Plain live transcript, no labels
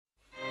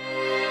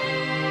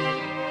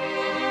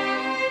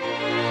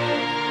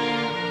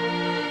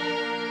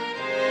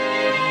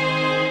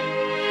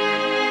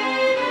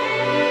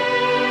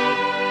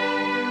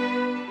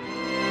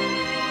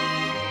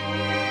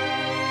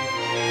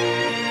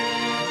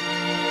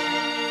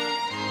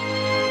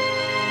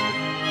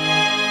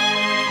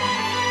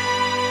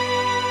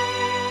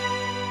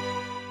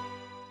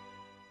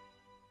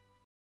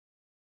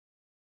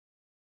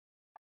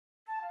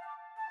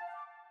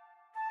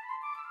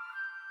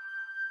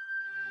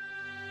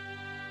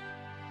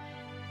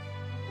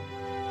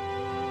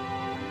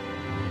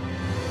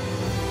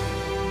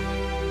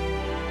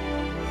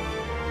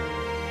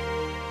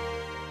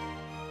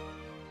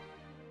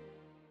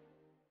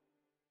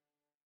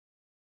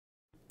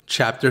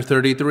Chapter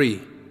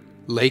 33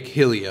 Lake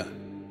Hylia.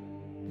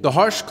 The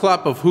harsh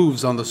clap of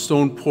hooves on the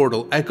stone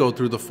portal echoed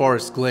through the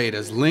forest glade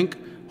as Link,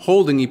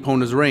 holding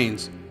Epona's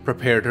reins,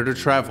 prepared her to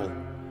travel.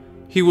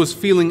 He was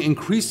feeling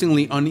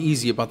increasingly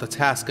uneasy about the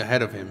task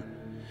ahead of him.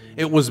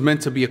 It was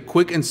meant to be a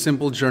quick and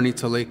simple journey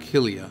to Lake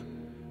Hylia.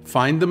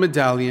 Find the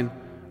medallion,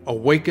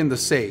 awaken the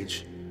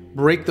sage,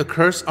 break the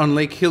curse on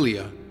Lake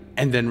Hylia,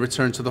 and then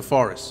return to the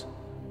forest.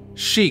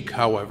 Sheik,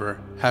 however,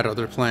 had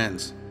other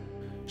plans.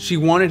 She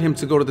wanted him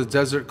to go to the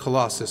Desert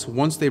Colossus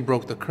once they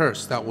broke the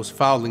curse that was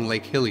fouling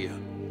Lake Hylia.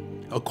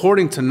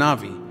 According to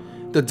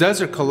Navi, the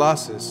Desert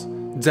Colossus,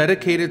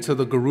 dedicated to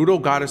the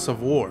Gerudo goddess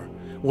of war,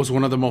 was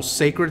one of the most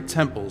sacred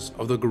temples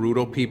of the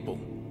Gerudo people.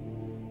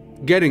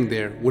 Getting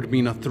there would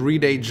mean a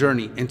 3-day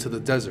journey into the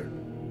desert.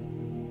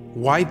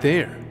 Why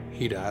there?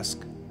 He'd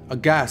ask,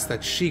 aghast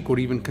that Sheik would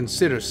even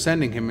consider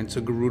sending him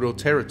into Gerudo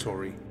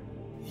territory.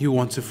 You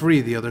want to free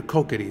the other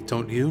Kokiri,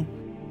 don't you?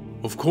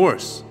 Of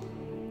course.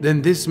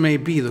 Then this may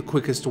be the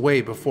quickest way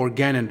before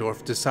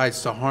Ganondorf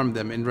decides to harm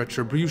them in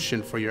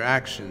retribution for your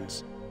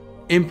actions.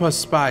 Impa's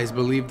spies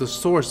believe the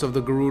source of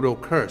the Gerudo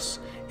curse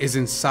is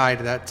inside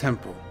that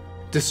temple.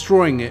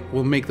 Destroying it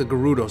will make the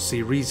Gerudo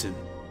see reason.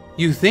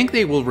 You think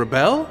they will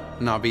rebel?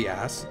 Navi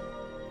asked.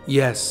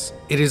 Yes,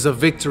 it is a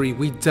victory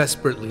we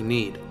desperately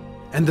need,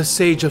 and the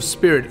Sage of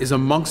Spirit is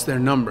amongst their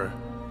number.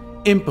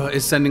 Impa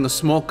is sending a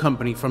small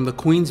company from the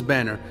Queen's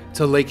Banner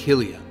to Lake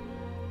Hylia.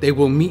 They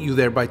will meet you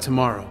there by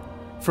tomorrow.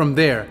 From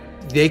there,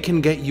 they can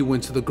get you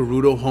into the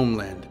Gerudo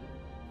homeland.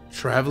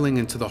 Traveling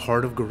into the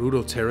heart of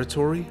Gerudo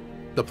territory?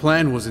 The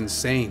plan was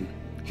insane.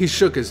 He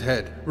shook his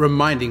head,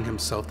 reminding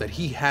himself that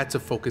he had to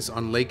focus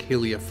on Lake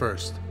Hylia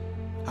first.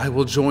 I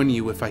will join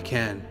you if I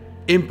can.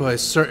 Impa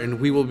is certain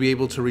we will be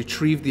able to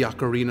retrieve the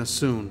Ocarina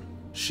soon,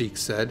 Sheik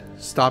said,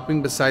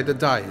 stopping beside the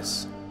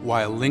dais,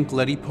 while Link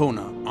led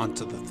Epona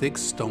onto the thick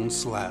stone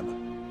slab.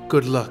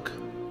 Good luck,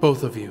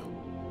 both of you.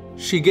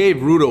 She gave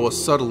Ruto a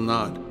subtle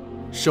nod,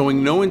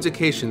 showing no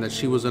indication that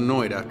she was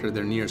annoyed after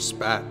their near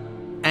spat.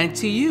 And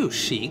to you,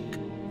 Sheik,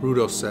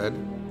 Ruto said,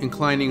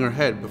 inclining her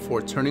head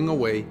before turning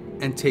away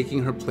and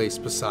taking her place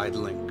beside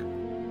Link.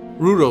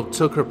 Ruto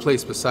took her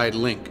place beside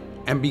Link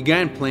and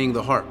began playing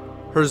the harp.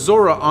 Her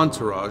Zora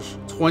entourage,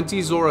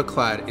 20 Zora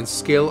clad in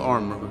scale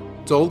armor,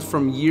 dulled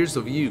from years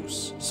of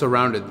use,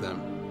 surrounded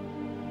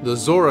them. The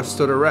Zora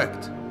stood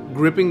erect,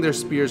 gripping their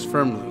spears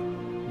firmly,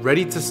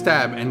 ready to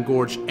stab and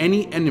gorge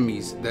any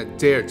enemies that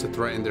dared to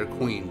threaten their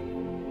queen.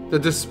 The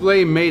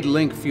display made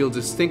Link feel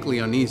distinctly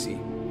uneasy.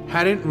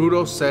 Hadn't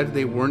Ruto said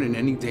they weren't in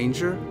any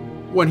danger?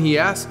 When he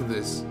asked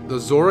this, the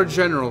Zora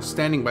general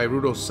standing by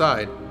Ruto's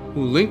side,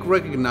 who Link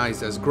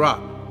recognized as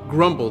Grop,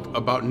 grumbled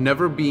about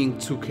never being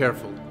too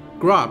careful.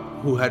 Grop,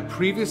 who had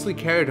previously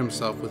carried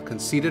himself with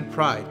conceited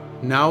pride,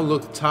 now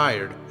looked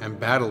tired and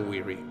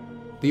battle-weary.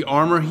 The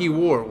armor he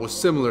wore was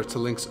similar to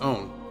Link's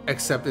own,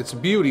 except its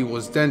beauty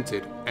was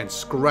dented and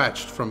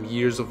scratched from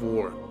years of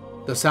war.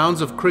 The sounds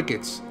of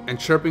crickets and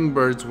chirping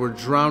birds were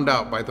drowned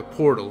out by the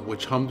portal,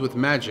 which hummed with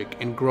magic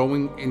in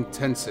growing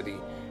intensity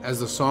as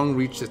the song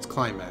reached its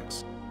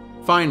climax.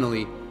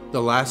 Finally,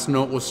 the last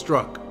note was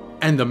struck,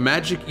 and the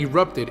magic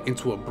erupted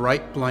into a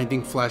bright,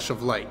 blinding flash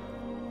of light.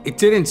 It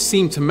didn't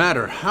seem to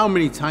matter how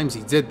many times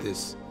he did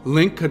this.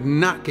 Link could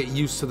not get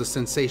used to the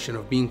sensation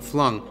of being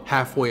flung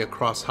halfway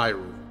across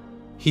Hyrule.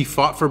 He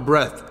fought for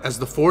breath as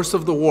the force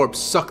of the warp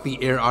sucked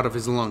the air out of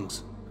his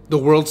lungs. The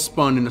world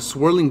spun in a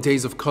swirling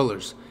daze of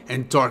colors,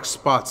 and dark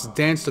spots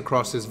danced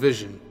across his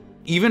vision.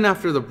 Even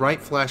after the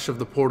bright flash of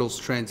the portal's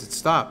transit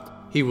stopped,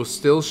 he was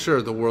still sure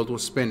the world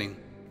was spinning.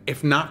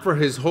 If not for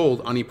his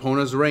hold on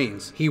Epona's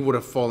reins, he would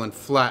have fallen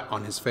flat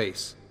on his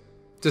face.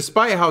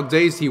 Despite how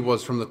dazed he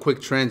was from the quick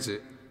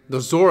transit,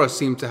 the Zora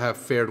seemed to have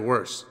fared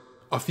worse.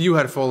 A few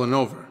had fallen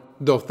over,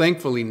 though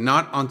thankfully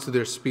not onto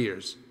their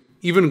spears.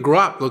 Even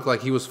Grop looked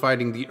like he was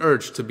fighting the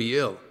urge to be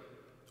ill.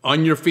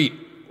 On your feet,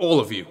 all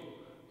of you,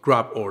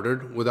 Grop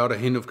ordered without a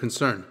hint of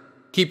concern.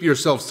 Keep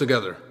yourselves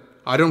together.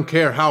 I don't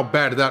care how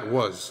bad that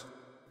was.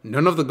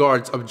 None of the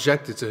guards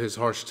objected to his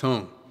harsh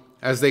tone.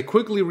 As they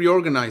quickly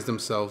reorganized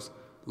themselves,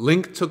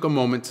 Link took a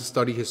moment to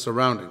study his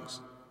surroundings.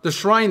 The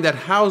shrine that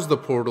housed the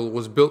portal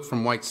was built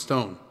from white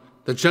stone.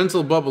 The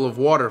gentle bubble of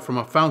water from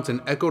a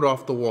fountain echoed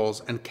off the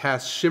walls and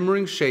cast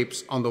shimmering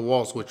shapes on the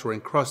walls, which were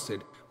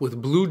encrusted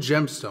with blue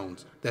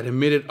gemstones that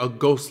emitted a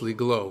ghostly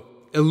glow,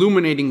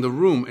 illuminating the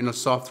room in a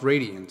soft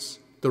radiance.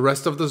 The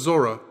rest of the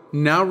Zora,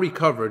 now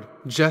recovered,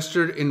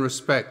 gestured in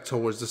respect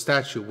towards the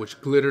statue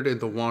which glittered in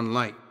the wan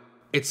light.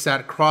 It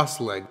sat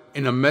cross-legged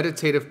in a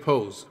meditative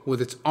pose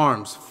with its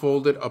arms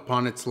folded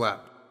upon its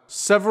lap.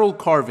 Several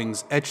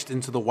carvings etched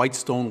into the white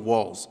stone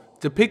walls,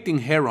 depicting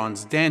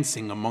herons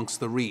dancing amongst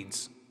the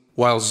reeds,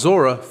 while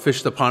Zora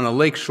fished upon a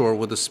lakeshore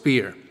with a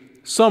spear,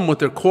 some with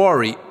their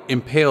quarry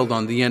impaled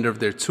on the end of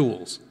their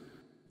tools.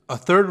 A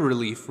third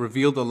relief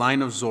revealed a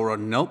line of Zora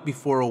knelt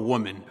before a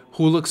woman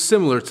who looked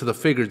similar to the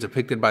figure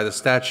depicted by the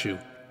statue.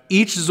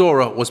 Each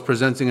Zora was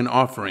presenting an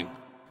offering.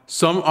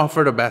 Some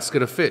offered a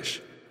basket of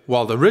fish,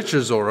 while the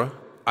richer Zora,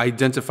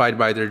 identified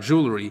by their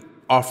jewelry,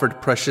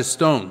 offered precious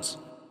stones.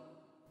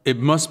 It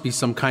must be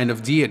some kind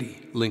of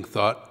deity, Link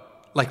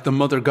thought, like the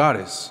mother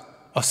goddess.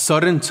 A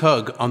sudden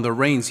tug on the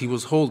reins he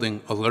was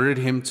holding alerted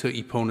him to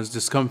Epona's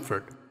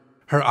discomfort.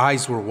 Her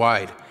eyes were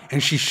wide,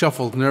 and she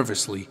shuffled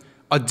nervously,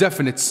 a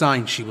definite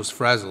sign she was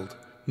frazzled.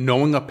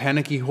 Knowing a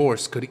panicky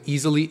horse could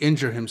easily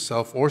injure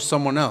himself or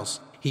someone else,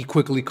 he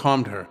quickly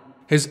calmed her.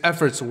 His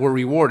efforts were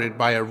rewarded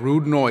by a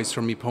rude noise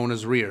from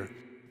Epona's rear.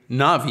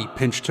 Navi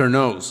pinched her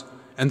nose,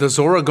 and the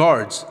Zora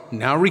guards,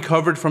 now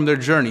recovered from their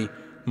journey,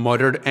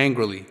 muttered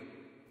angrily.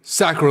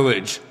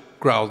 "Sacrilege!"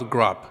 growled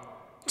Grop.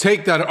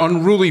 "Take that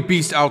unruly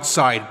beast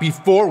outside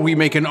before we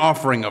make an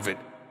offering of it."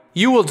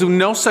 "You will do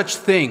no such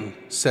thing,"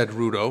 said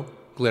Ruto,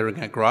 glaring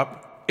at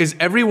Grop. "Is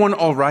everyone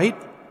all right?"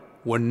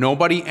 When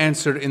nobody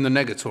answered in the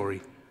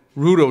negatory,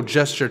 Ruto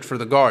gestured for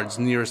the guards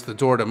nearest the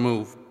door to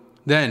move.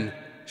 Then,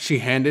 she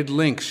handed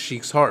Link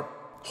Sheik's harp,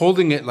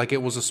 holding it like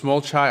it was a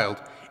small child,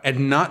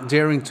 and not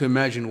daring to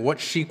imagine what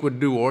Sheik would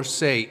do or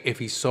say if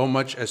he so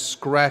much as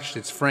scratched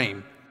its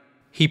frame.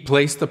 He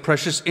placed the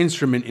precious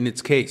instrument in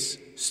its case,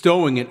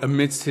 stowing it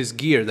amidst his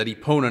gear that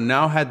Epona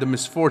now had the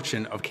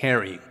misfortune of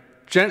carrying.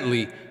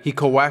 Gently, he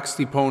coaxed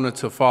Epona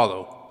to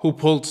follow, who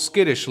pulled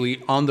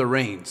skittishly on the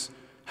reins.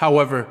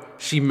 However,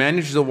 she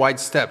managed the wide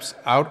steps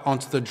out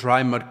onto the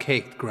dry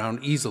mud-caked ground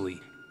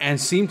easily, and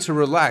seemed to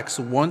relax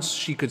once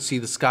she could see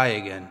the sky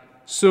again.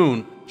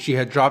 Soon, she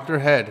had dropped her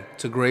head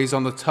to graze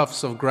on the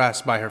tufts of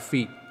grass by her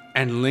feet,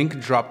 and Link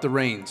dropped the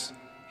reins.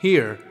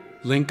 Here,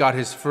 Link got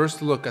his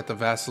first look at the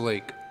vast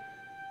lake.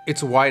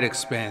 Its wide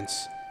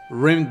expanse,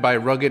 rimmed by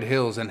rugged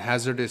hills and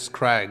hazardous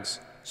crags,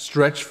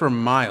 stretched for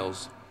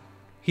miles.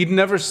 He'd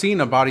never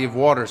seen a body of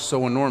water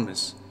so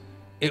enormous.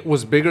 It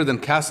was bigger than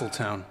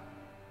Castletown.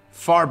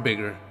 Far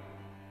bigger.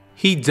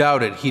 He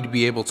doubted he'd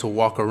be able to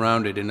walk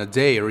around it in a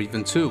day or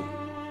even two.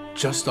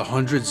 Just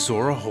 100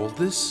 Zora hold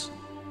this?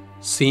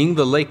 Seeing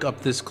the lake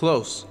up this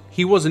close,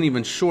 he wasn't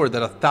even sure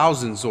that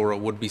 1,000 Zora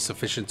would be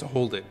sufficient to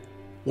hold it.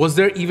 Was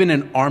there even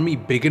an army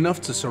big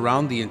enough to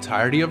surround the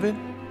entirety of it?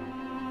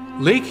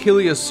 Lake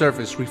Hylia's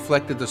surface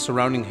reflected the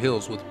surrounding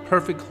hills with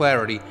perfect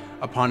clarity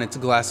upon its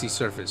glassy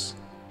surface.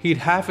 He'd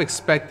half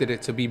expected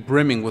it to be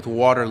brimming with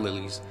water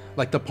lilies,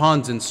 like the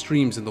ponds and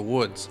streams in the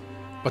woods,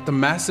 but the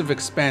massive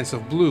expanse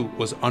of blue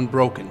was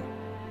unbroken.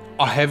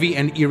 A heavy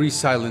and eerie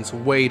silence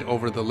weighed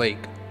over the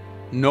lake.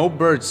 No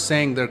birds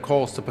sang their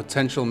calls to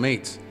potential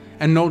mates,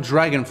 and no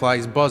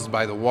dragonflies buzzed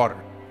by the water.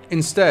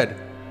 Instead,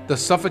 the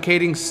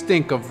suffocating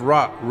stink of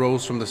rot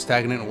rose from the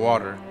stagnant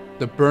water.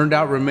 The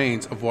burned-out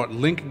remains of what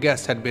Link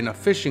guessed had been a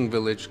fishing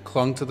village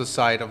clung to the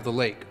side of the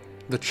lake.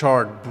 The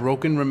charred,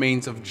 broken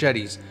remains of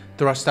jetties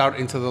thrust out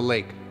into the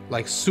lake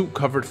like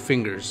soot-covered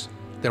fingers.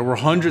 There were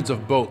hundreds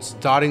of boats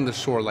dotting the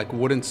shore like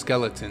wooden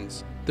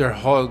skeletons, their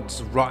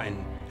hulls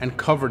rotten and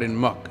covered in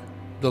muck.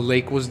 The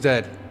lake was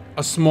dead.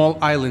 A small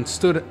island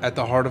stood at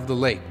the heart of the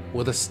lake,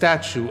 with a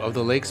statue of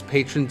the lake's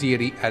patron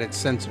deity at its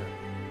center.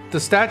 The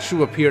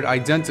statue appeared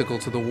identical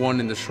to the one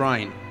in the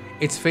shrine,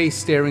 its face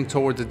staring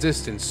toward the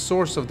distant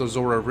source of the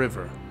Zora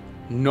River.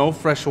 No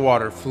fresh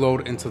water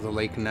flowed into the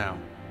lake now.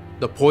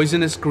 The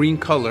poisonous green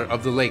color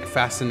of the lake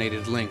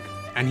fascinated Link,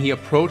 and he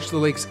approached the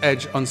lake's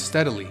edge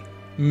unsteadily,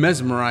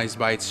 mesmerized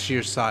by its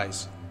sheer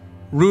size.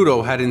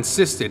 Ruto had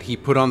insisted he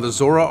put on the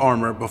Zora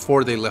armor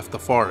before they left the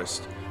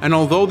forest, and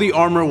although the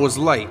armor was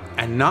light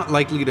and not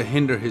likely to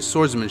hinder his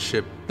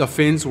swordsmanship, the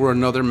fins were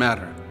another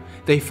matter.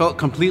 They felt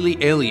completely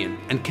alien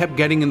and kept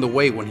getting in the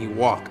way when he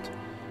walked.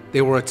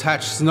 They were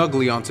attached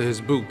snugly onto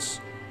his boots,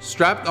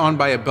 strapped on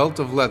by a belt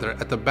of leather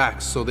at the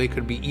back so they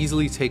could be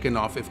easily taken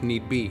off if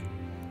need be.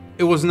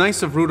 It was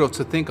nice of Ruto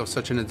to think of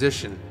such an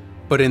addition,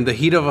 but in the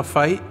heat of a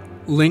fight,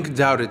 Link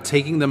doubted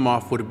taking them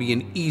off would be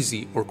an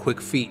easy or quick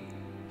feat.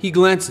 He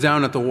glanced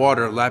down at the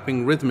water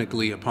lapping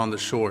rhythmically upon the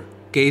shore,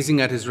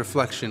 gazing at his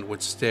reflection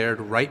which stared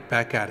right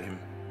back at him.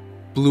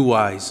 Blue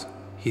eyes,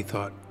 he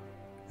thought,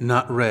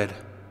 not red.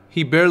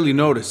 He barely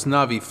noticed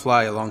Navi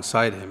fly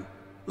alongside him.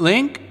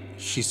 "Link?"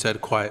 she said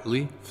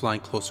quietly,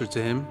 flying closer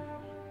to him.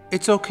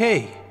 "It's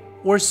okay.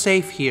 We're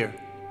safe here."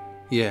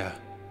 "Yeah,"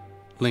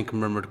 Link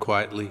murmured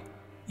quietly.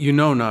 "You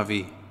know,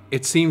 Navi,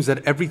 it seems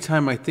that every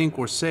time I think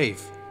we're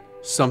safe,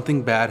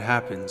 something bad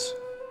happens."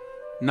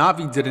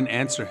 Navi didn't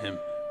answer him,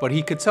 but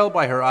he could tell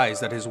by her eyes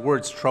that his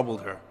words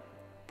troubled her.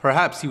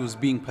 Perhaps he was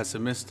being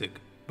pessimistic,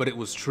 but it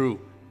was true.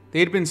 They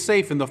had been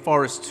safe in the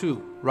forest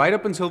too, right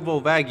up until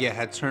Volvagia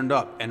had turned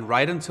up and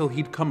right until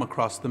he'd come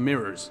across the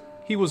mirrors.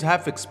 He was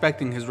half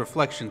expecting his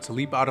reflection to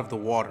leap out of the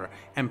water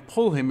and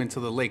pull him into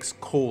the lake's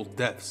cold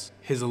depths,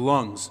 his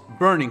lungs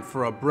burning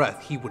for a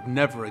breath he would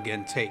never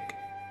again take.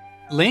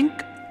 "Link?"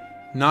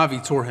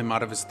 Navi tore him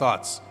out of his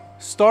thoughts,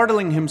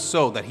 startling him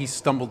so that he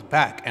stumbled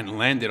back and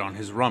landed on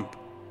his rump.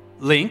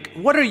 "Link,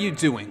 what are you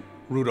doing?"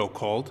 Ruto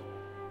called.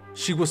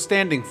 She was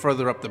standing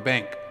further up the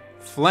bank,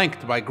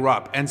 flanked by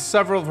Grop and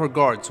several of her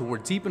guards who were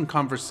deep in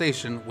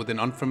conversation with an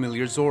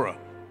unfamiliar Zora.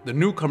 The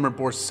newcomer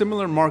bore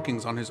similar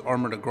markings on his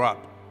armor to Grop.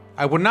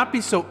 "I would not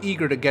be so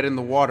eager to get in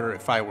the water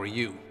if I were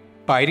you."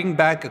 Biting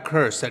back a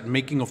curse at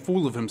making a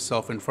fool of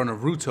himself in front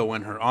of Ruto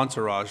and her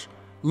entourage,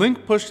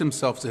 Link pushed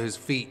himself to his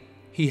feet.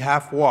 He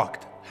half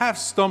walked, half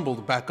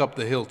stumbled back up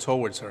the hill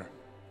towards her.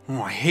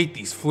 "Oh, I hate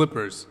these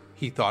flippers,"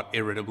 he thought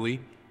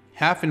irritably,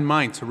 half in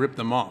mind to rip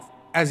them off.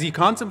 As he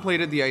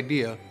contemplated the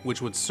idea,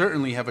 which would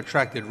certainly have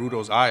attracted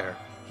Ruto's ire,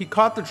 he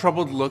caught the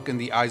troubled look in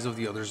the eyes of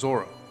the other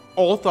Zora.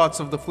 All thoughts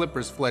of the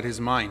flippers fled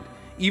his mind,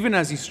 even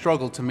as he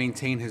struggled to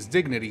maintain his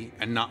dignity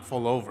and not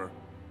fall over.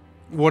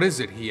 "What is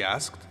it?" he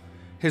asked,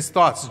 his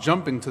thoughts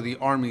jumping to the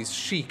armies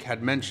Sheik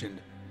had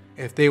mentioned.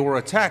 If they were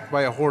attacked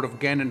by a horde of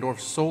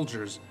Ganondorf's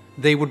soldiers,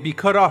 they would be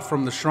cut off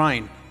from the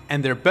shrine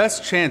and their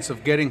best chance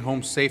of getting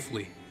home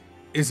safely.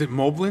 "Is it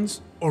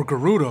Moblins or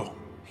Gerudo?"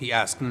 he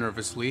asked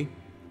nervously.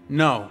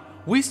 "No,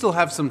 we still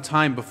have some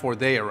time before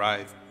they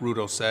arrive,"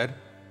 Ruto said.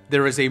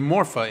 "There is a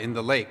Morpha in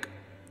the lake."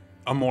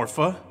 "A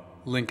Morpha?"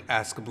 Link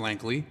asked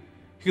blankly.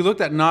 He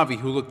looked at Navi,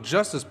 who looked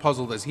just as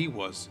puzzled as he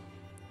was.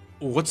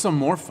 "What's a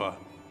Morpha?"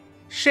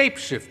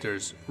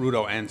 "Shapeshifters,"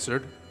 Ruto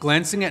answered,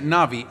 glancing at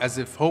Navi as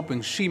if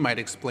hoping she might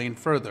explain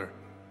further.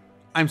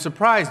 "I'm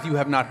surprised you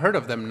have not heard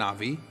of them,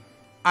 Navi."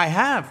 "I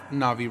have,"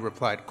 Navi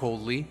replied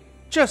coldly,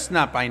 "just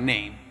not by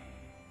name."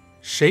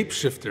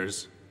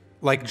 Shapeshifters.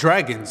 Like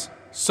dragons,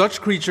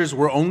 such creatures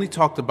were only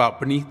talked about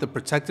beneath the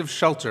protective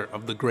shelter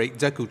of the great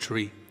Deku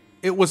Tree.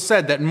 It was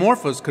said that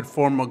Morphas could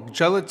form a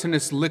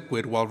gelatinous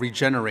liquid while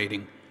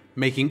regenerating,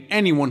 making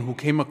anyone who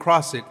came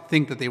across it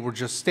think that they were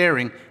just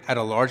staring at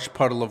a large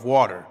puddle of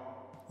water.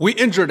 "We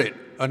injured it,"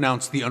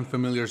 announced the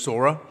unfamiliar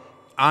Zora,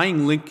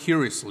 eyeing Link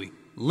curiously.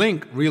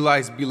 Link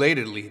realized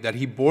belatedly that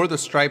he bore the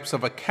stripes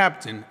of a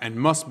captain and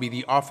must be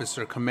the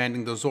officer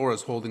commanding the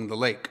Zoras holding the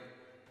lake.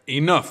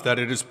 "Enough that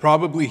it is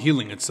probably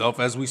healing itself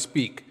as we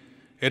speak.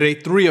 It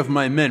ate 3 of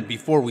my men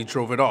before we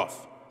drove it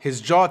off."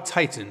 His jaw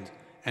tightened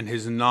and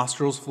his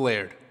nostrils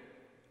flared.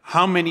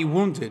 "How many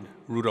wounded?"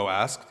 Ruto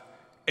asked.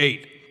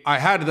 8. I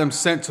had them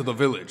sent to the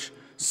village.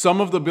 Some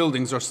of the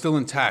buildings are still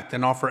intact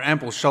and offer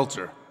ample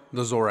shelter,"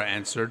 the Zora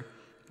answered,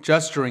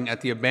 gesturing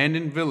at the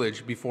abandoned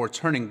village before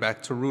turning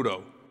back to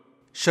Ruto.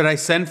 "Should I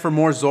send for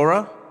more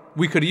Zora?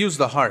 We could use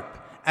the harp,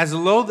 as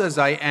loath as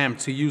I am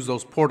to use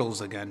those portals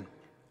again."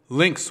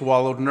 Link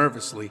swallowed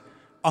nervously.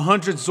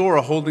 100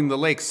 Zora holding the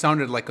lake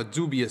sounded like a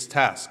dubious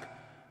task.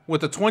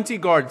 With the 20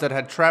 guards that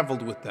had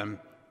traveled with them,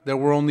 there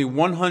were only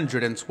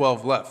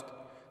 112 left.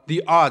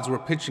 The odds were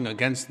pitching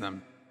against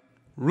them.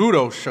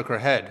 Ruto shook her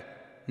head.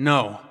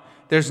 "No,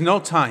 there's no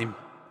time.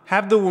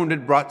 Have the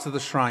wounded brought to the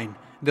shrine.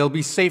 They'll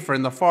be safer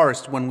in the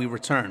forest when we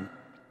return."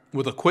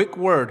 With a quick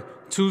word,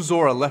 2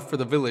 Zora left for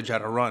the village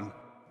at a run.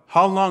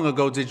 "How long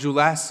ago did you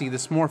last see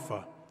this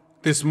Morpha?"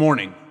 "This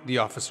morning," the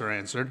officer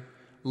answered.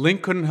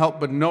 Link couldn't help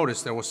but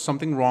notice there was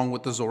something wrong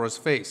with the Zora's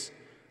face.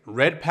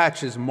 Red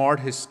patches marred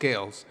his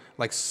scales,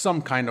 like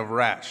some kind of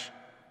rash.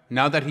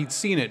 Now that he'd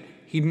seen it,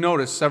 he'd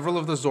noticed several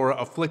of the Zora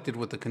afflicted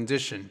with the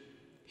condition.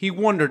 He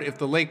wondered if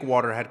the lake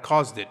water had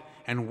caused it,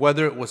 and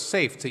whether it was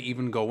safe to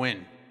even go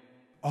in.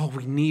 "All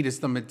we need is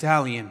the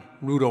medallion,"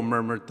 Ruto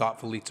murmured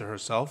thoughtfully to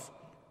herself.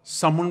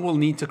 "Someone will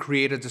need to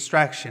create a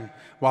distraction,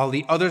 while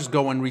the others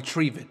go and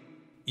retrieve it."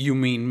 "You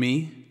mean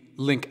me?"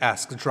 Link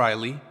asked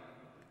dryly.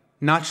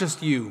 "Not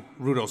just you,"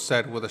 Ruto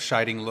said with a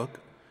chiding look.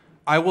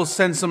 "I will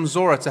send some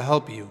Zora to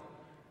help you.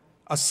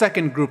 A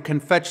second group can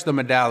fetch the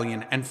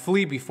medallion and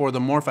flee before the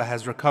Morpha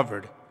has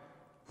recovered.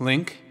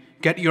 Link,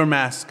 get your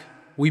mask.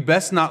 We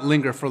best not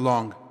linger for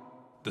long."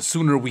 "The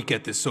sooner we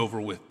get this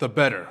over with, the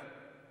better,"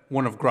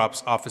 one of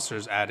Grop's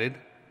officers added,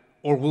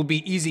 "or we'll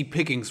be easy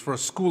pickings for a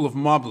school of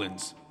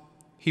moblins."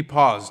 He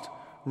paused,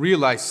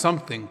 realized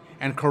something,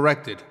 and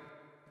corrected.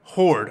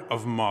 "Horde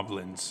of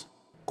moblins."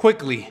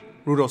 "Quickly,"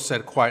 Ruto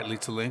said quietly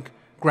to Link,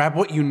 "grab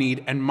what you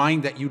need and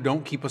mind that you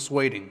don't keep us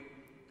waiting."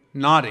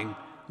 Nodding,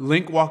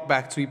 Link walked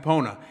back to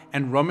Epona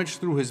and rummaged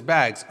through his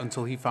bags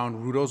until he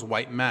found Ruto's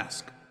white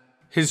mask.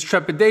 His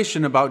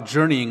trepidation about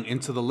journeying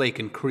into the lake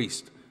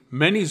increased.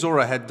 Many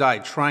Zora had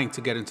died trying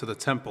to get into the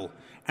temple,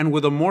 and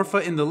with a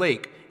Morpha in the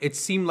lake, it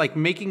seemed like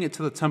making it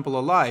to the temple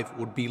alive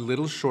would be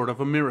little short of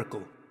a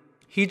miracle.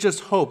 He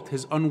just hoped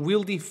his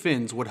unwieldy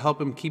fins would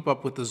help him keep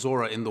up with the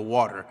Zora in the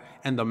water,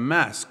 and the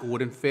mask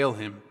wouldn't fail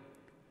him.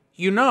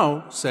 "You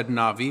know," said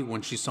Navi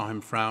when she saw him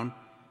frown,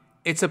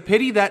 "it's a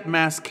pity that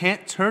mask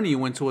can't turn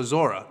you into a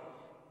Zora.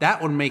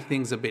 That would make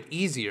things a bit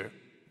easier."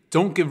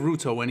 "Don't give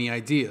Ruto any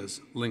ideas,"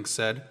 Link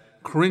said,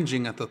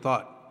 cringing at the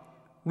thought.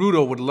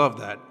 Ruto would love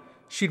that.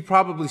 She'd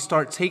probably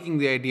start taking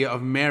the idea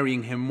of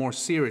marrying him more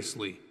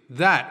seriously.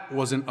 That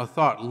wasn't a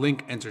thought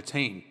Link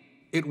entertained.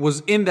 It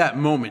was in that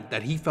moment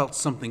that he felt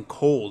something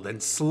cold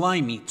and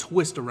slimy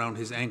twist around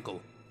his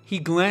ankle. He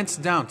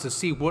glanced down to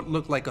see what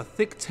looked like a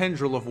thick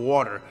tendril of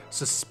water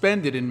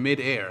suspended in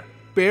midair,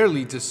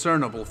 barely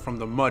discernible from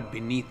the mud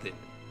beneath it.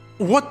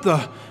 "What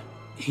the?"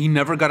 He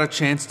never got a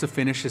chance to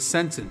finish his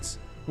sentence.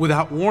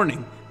 Without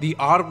warning, the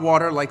odd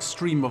water-like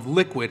stream of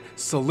liquid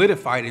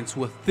solidified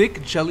into a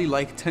thick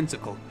jelly-like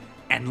tentacle,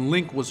 and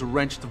Link was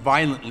wrenched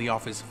violently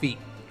off his feet,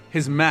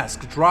 his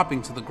mask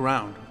dropping to the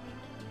ground.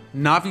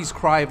 Navi's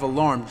cry of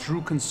alarm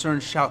drew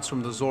concerned shouts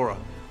from the Zora.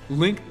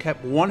 Link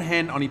kept one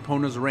hand on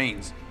Epona's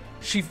reins.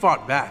 She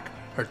fought back,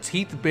 her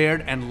teeth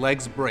bared and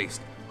legs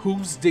braced,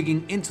 hooves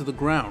digging into the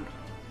ground.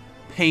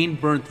 Pain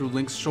burned through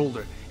Link's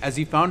shoulder as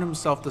he found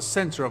himself the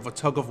center of a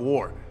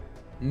tug-of-war.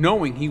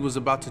 Knowing he was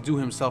about to do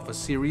himself a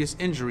serious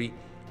injury,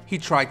 he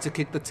tried to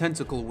kick the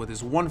tentacle with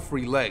his one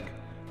free leg.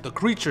 The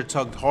creature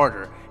tugged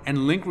harder,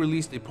 and Link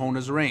released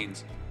Epona's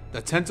reins.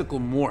 The tentacle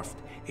morphed,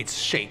 its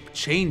shape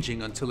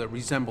changing until it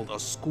resembled a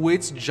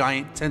squid's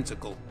giant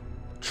tentacle.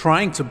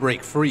 Trying to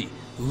break free,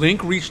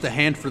 Link reached a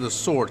hand for the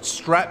sword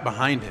strapped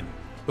behind him.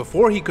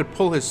 Before he could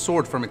pull his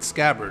sword from its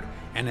scabbard,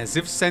 and as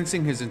if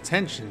sensing his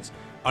intentions,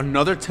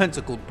 another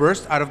tentacle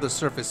burst out of the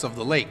surface of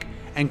the lake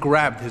and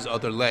grabbed his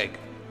other leg.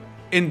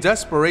 In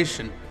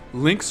desperation,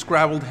 Link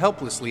scrabbled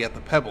helplessly at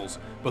the pebbles,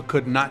 but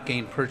could not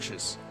gain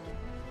purchase.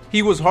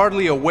 He was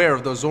hardly aware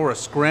of the Zora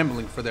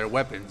scrambling for their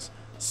weapons.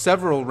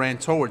 Several ran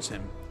towards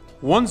him.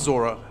 One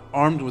Zora,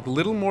 armed with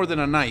little more than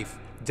a knife,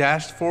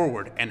 dashed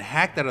forward and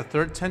hacked at a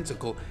third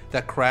tentacle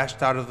that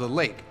crashed out of the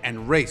lake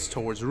and raced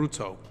towards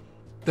Ruto.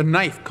 The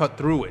knife cut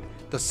through it,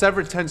 the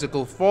severed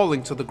tentacle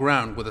falling to the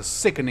ground with a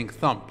sickening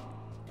thump.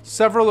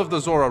 Several of the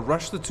Zora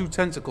rushed the two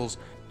tentacles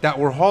that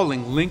were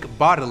hauling Link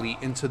bodily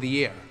into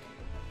the air.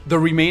 The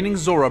remaining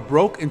Zora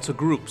broke into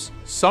groups,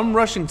 some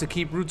rushing to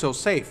keep Ruto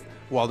safe,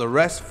 while the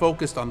rest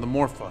focused on the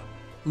Morpha.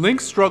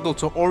 Link struggled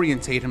to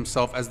orientate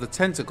himself as the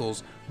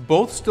tentacles,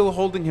 both still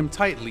holding him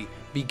tightly,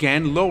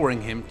 began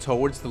lowering him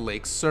towards the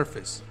lake's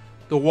surface.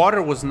 The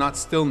water was not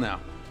still now.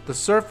 The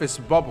surface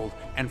bubbled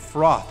and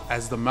frothed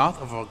as the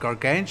mouth of a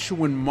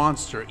gargantuan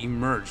monster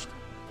emerged.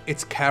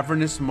 Its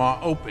cavernous maw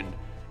opened,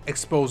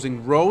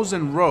 exposing rows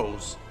and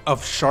rows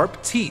of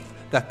sharp teeth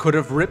that could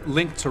have ripped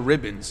Link to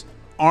ribbons,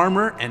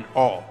 armor and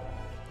all.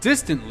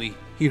 Distantly,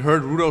 he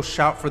heard Ruto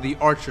shout for the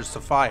archers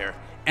to fire,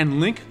 and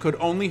Link could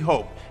only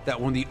hope that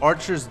when the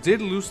archers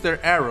did loose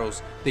their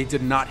arrows, they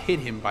did not hit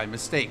him by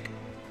mistake.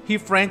 He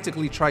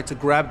frantically tried to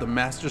grab the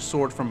Master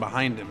Sword from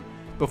behind him,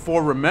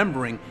 before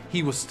remembering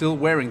he was still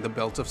wearing the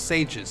Belt of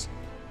Sages.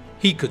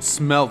 He could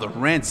smell the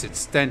rancid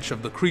stench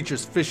of the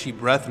creature's fishy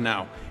breath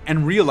now,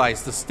 and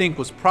realized the stink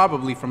was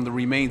probably from the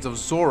remains of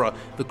Zora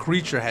the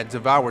creature had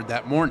devoured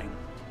that morning.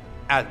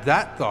 At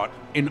that thought,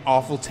 an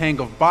awful tang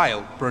of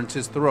bile burnt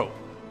his throat.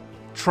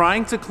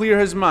 Trying to clear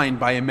his mind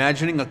by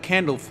imagining a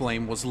candle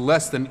flame was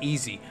less than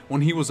easy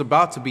when he was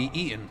about to be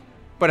eaten.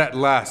 But at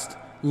last,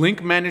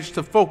 Link managed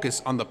to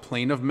focus on the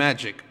plane of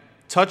magic.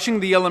 Touching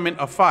the element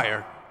of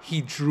fire,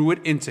 he drew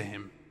it into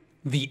him.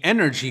 The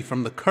energy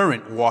from the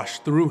current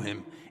washed through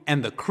him,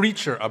 and the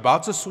creature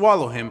about to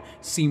swallow him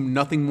seemed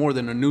nothing more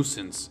than a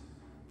nuisance.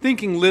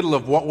 Thinking little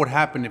of what would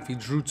happen if he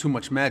drew too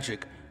much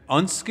magic,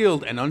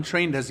 unskilled and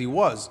untrained as he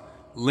was,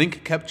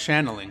 Link kept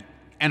channeling,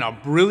 and a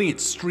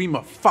brilliant stream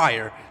of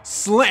fire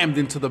slammed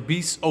into the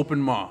beast's open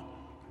maw.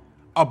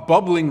 A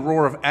bubbling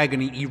roar of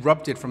agony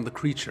erupted from the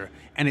creature,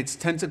 and its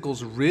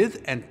tentacles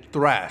writhed and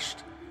thrashed.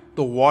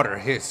 The water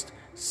hissed,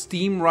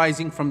 steam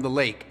rising from the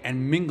lake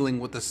and mingling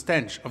with the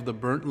stench of the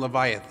burnt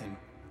leviathan.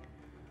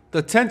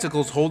 The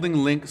tentacles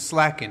holding Link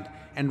slackened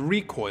and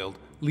recoiled,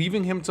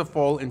 leaving him to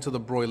fall into the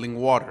broiling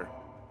water.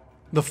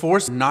 The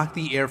force knocked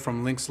the air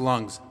from Link's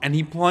lungs, and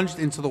he plunged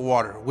into the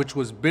water, which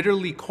was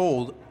bitterly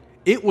cold.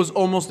 It was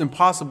almost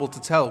impossible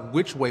to tell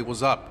which way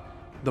was up.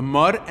 The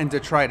mud and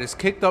detritus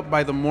kicked up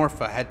by the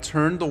Morpha had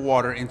turned the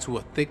water into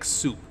a thick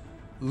soup.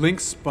 Link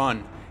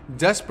spun,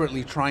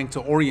 desperately trying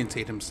to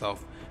orientate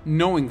himself,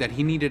 knowing that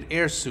he needed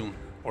air soon,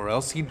 or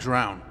else he'd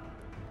drown.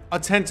 A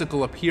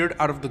tentacle appeared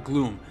out of the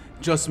gloom,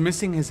 just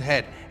missing his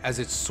head as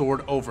it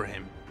soared over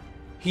him.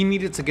 He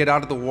needed to get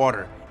out of the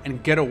water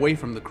and get away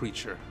from the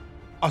creature.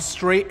 A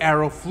stray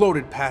arrow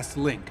floated past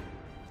Link,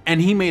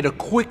 and he made a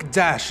quick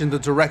dash in the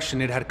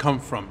direction it had come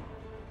from.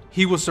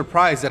 He was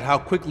surprised at how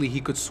quickly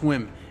he could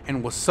swim,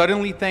 and was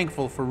suddenly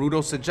thankful for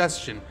Ruto's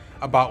suggestion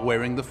about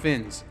wearing the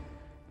fins.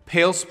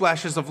 Pale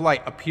splashes of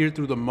light appeared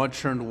through the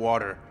mud-churned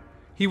water.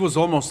 He was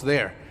almost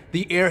there.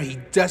 The air he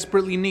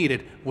desperately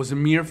needed was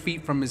mere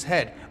feet from his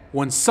head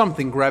when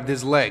something grabbed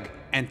his leg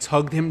and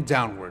tugged him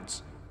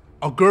downwards.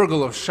 A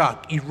gurgle of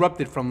shock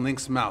erupted from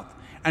Link's mouth,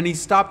 and he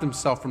stopped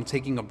himself from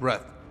taking a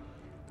breath.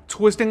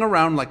 Twisting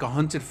around like a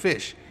hunted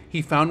fish,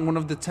 he found one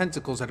of the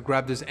tentacles had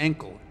grabbed his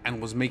ankle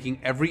and was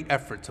making every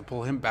effort to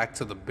pull him back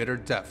to the bitter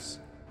depths.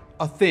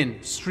 A thin,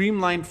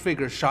 streamlined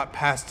figure shot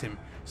past him,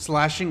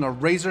 slashing a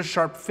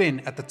razor-sharp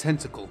fin at the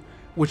tentacle,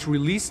 which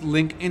released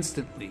Link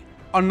instantly.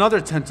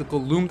 Another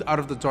tentacle loomed out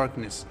of the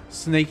darkness,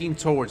 snaking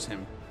towards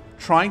him.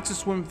 Trying to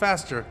swim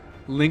faster,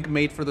 Link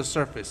made for the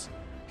surface,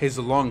 his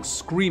lungs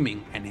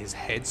screaming and his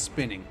head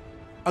spinning.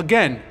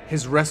 Again,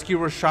 his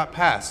rescuer shot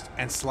past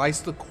and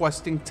sliced the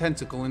questing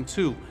tentacle in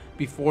two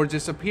before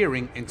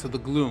disappearing into the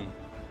gloom,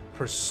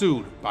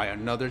 pursued by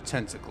another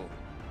tentacle.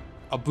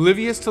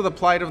 Oblivious to the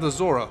plight of the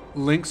Zora,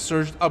 Link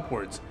surged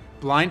upwards,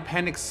 blind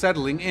panic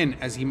settling in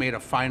as he made a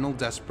final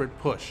desperate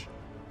push.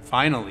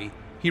 Finally,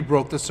 he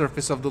broke the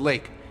surface of the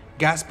lake,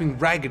 gasping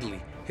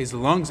raggedly, his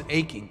lungs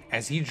aching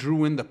as he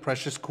drew in the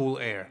precious cool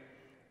air.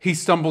 He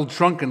stumbled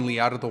drunkenly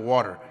out of the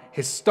water,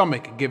 his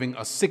stomach giving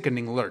a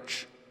sickening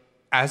lurch.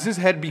 As his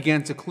head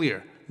began to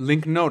clear,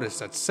 Link noticed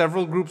that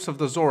several groups of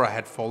the Zora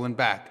had fallen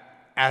back.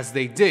 As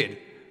they did,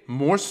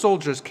 more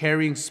soldiers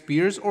carrying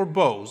spears or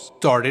bows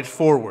darted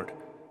forward.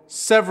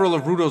 Several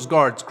of Rudo's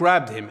guards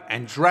grabbed him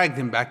and dragged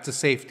him back to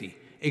safety,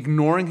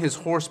 ignoring his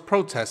hoarse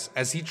protests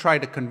as he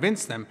tried to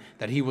convince them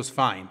that he was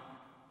fine.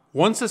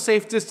 Once a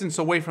safe distance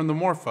away from the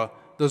Morpha,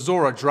 the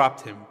Zora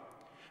dropped him.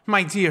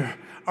 "My dear,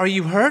 are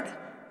you hurt?"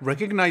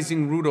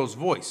 Recognizing Rudo's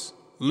voice,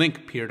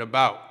 Link peered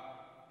about,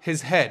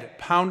 his head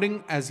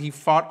pounding as he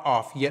fought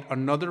off yet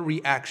another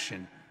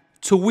reaction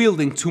to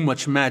wielding too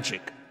much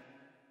magic.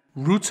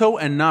 Ruto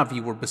and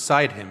Navi were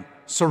beside him,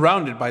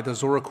 surrounded by the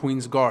Zora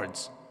Queen's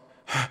guards.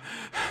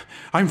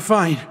 "I'm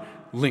fine,"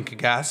 Link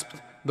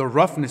gasped, the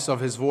roughness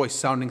of his voice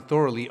sounding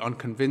thoroughly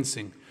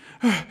unconvincing.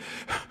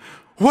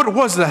 "What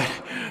was that?"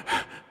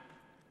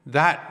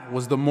 "That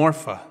was the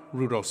Morpha,"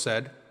 Rudo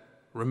said.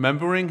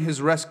 Remembering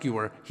his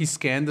rescuer, he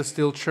scanned the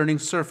still churning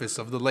surface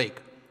of the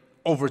lake.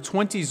 Over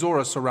 20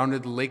 Zora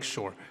surrounded the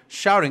lakeshore,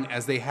 shouting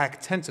as they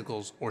hacked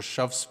tentacles or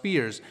shoved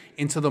spears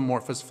into the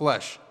Morpha's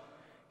flesh.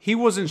 He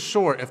wasn't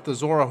sure if the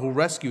Zora who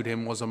rescued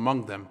him was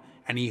among them,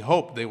 and he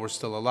hoped they were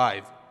still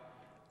alive.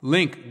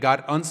 Link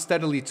got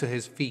unsteadily to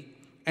his feet,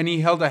 and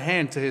he held a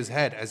hand to his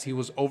head as he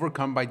was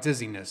overcome by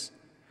dizziness.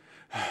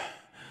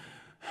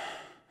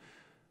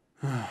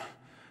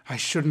 "I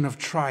shouldn't have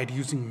tried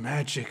using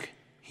magic,"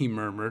 he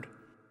murmured.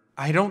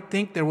 "I don't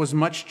think there was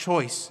much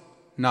choice,"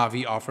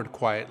 Navi offered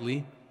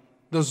quietly.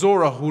 The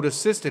Zora who'd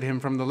assisted him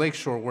from the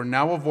lakeshore were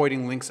now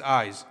avoiding Link's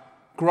eyes.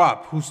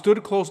 Grop, who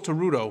stood close to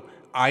Rudo,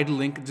 eyed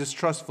Link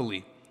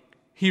distrustfully.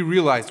 He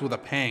realized with a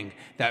pang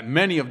that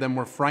many of them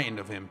were frightened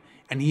of him,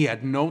 and he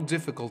had no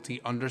difficulty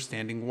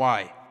understanding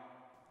why.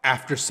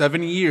 After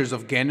 7 years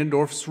of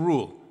Ganondorf's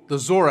rule, the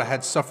Zora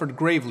had suffered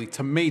gravely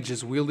to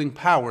mages wielding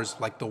powers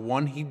like the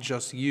one he'd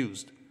just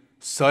used.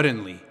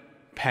 Suddenly,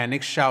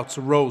 panic shouts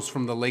rose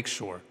from the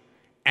lakeshore,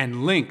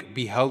 and Link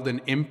beheld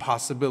an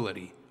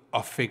impossibility.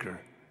 A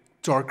figure,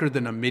 darker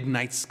than a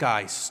midnight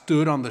sky,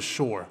 stood on the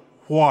shore,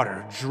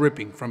 water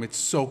dripping from its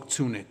soaked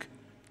tunic.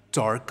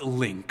 Dark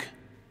Link.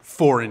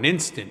 For an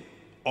instant,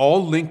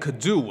 all Link could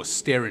do was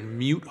stare in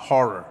mute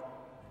horror.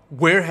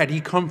 Where had he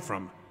come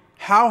from?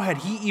 How had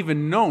he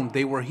even known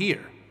they were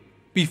here?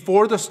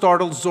 Before the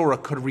startled Zora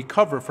could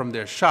recover from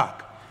their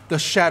shock, the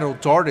shadow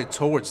darted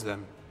towards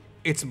them,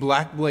 its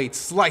black blade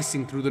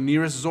slicing through the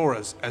nearest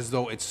Zoras as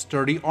though its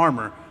sturdy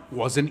armor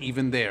wasn't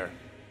even there.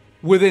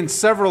 Within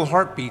several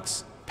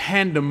heartbeats,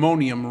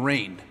 pandemonium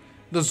reigned.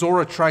 The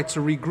Zora tried to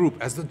regroup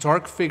as the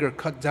dark figure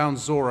cut down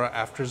Zora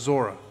after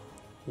Zora.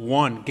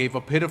 One gave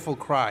a pitiful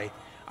cry,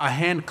 a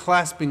hand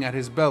clasping at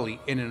his belly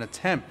in an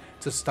attempt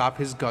to stop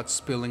his guts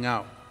spilling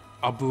out.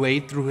 A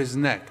blade through his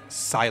neck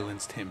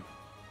silenced him.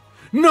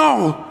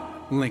 "No!"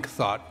 Link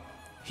thought.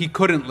 He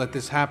couldn't let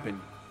this happen.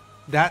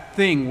 That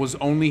thing was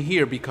only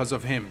here because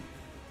of him.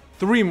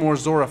 3 more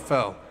Zora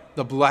fell,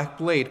 the black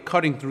blade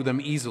cutting through them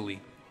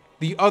easily.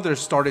 The others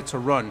started to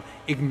run,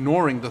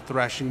 ignoring the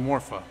thrashing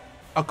Morpha.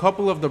 A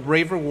couple of the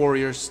braver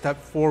warriors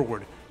stepped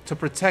forward to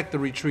protect the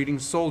retreating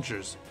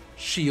soldiers,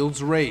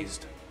 shields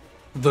raised.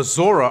 The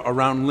Zora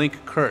around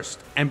Link cursed,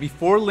 and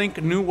before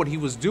Link knew what he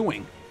was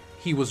doing,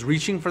 he was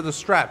reaching for the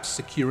straps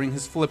securing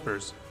his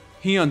flippers.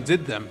 He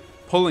undid them,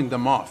 pulling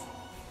them off.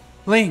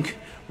 "Link,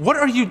 what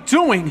are you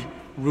doing?"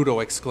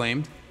 Rudo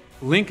exclaimed.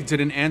 Link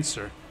didn't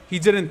answer. He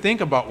didn't think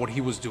about what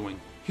he was doing.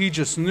 He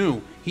just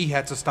knew he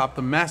had to stop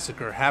the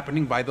massacre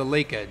happening by the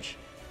lake edge.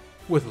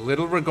 With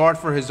little regard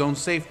for his own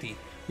safety,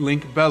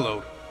 Link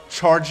bellowed,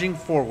 charging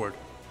forward.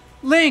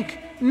 "Link,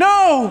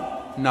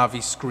 no!"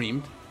 Navi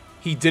screamed.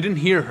 He didn't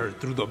hear her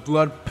through the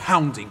blood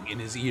pounding in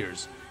his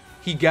ears.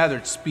 He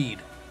gathered speed,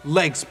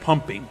 legs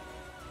pumping.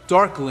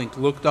 Dark Link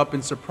looked up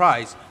in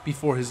surprise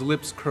before his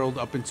lips curled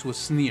up into a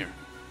sneer.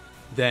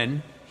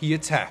 Then he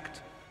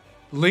attacked.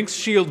 Link's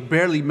shield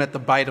barely met the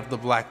bite of the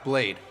black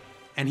blade,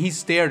 and he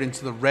stared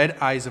into the red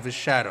eyes of his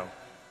shadow.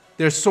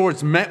 Their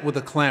swords met with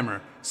a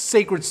clamor,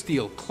 sacred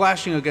steel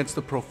clashing against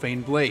the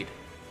profane blade.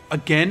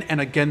 Again and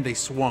again they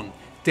swung,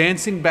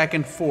 dancing back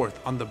and forth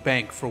on the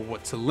bank for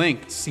what to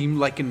Link seemed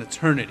like an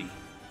eternity.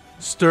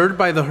 Stirred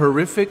by the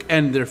horrific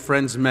end their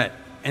friends met,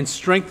 and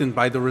strengthened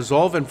by the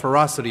resolve and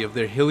ferocity of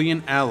their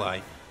Hylian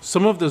ally,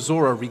 some of the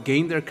Zora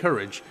regained their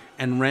courage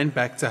and ran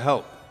back to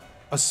help.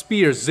 A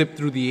spear zipped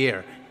through the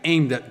air,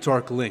 aimed at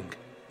Dark Link.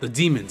 The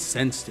demon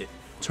sensed it,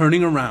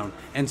 turning around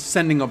and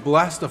sending a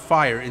blast of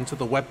fire into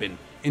the weapon,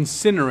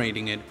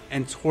 incinerating it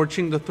and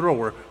torching the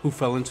thrower, who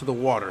fell into the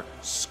water,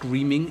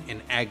 screaming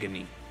in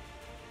agony.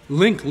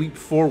 Link leaped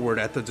forward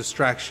at the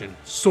distraction,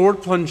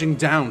 sword plunging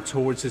down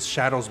towards his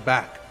shadow's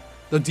back.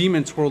 The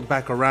demon twirled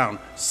back around,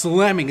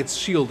 slamming its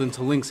shield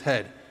into Link's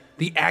head.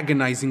 The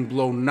agonizing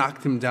blow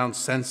knocked him down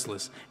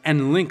senseless,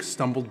 and Link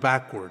stumbled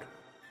backward.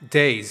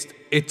 Dazed,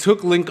 it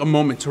took Link a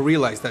moment to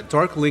realize that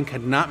Dark Link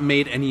had not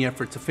made any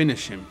effort to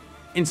finish him.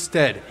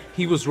 Instead,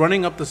 he was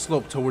running up the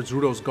slope towards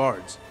Rudo's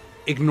guards.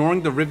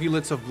 Ignoring the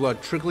rivulets of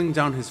blood trickling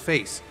down his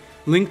face,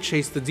 Link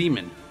chased the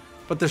demon.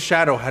 But the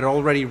shadow had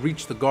already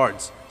reached the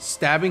guards,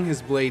 stabbing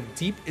his blade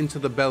deep into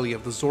the belly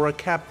of the Zora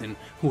captain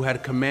who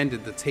had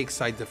commanded the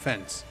take-side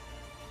defense.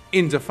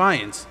 In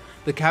defiance,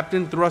 the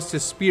captain thrust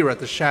his spear at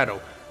the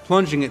shadow,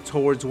 plunging it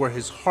towards where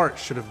his heart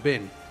should have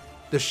been.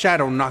 The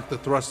shadow knocked the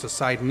thrust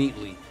aside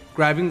neatly,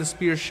 grabbing the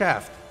spear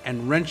shaft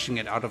and wrenching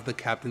it out of the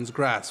captain's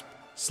grasp,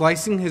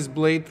 slicing his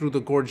blade through the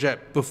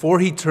gorget before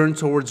he turned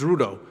towards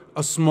Ruto,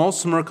 a small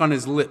smirk on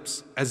his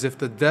lips, as if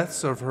the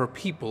deaths of her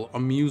people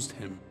amused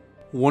him.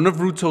 One of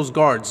Ruto's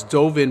guards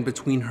dove in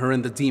between her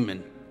and the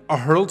demon. A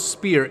hurled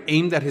spear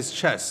aimed at his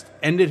chest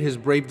ended his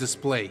brave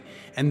display,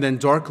 and then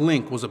Dark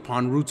Link was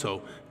upon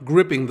Ruto,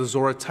 gripping the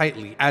Zora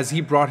tightly as he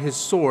brought his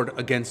sword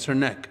against her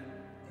neck.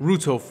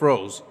 Ruto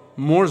froze.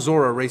 More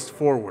Zora raced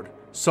forward,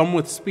 some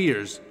with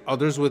spears,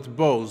 others with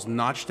bows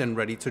notched and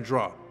ready to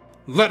draw.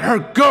 "Let her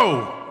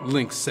go!"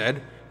 Link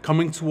said,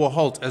 coming to a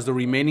halt as the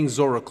remaining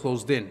Zora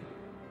closed in.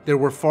 There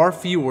were far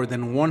fewer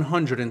than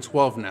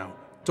 112 now.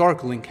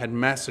 Dark Link had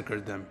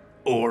massacred them.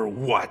 "Or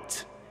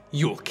what?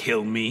 You'll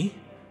kill me?"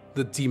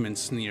 the demon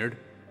sneered,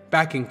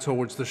 backing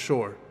towards the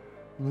shore.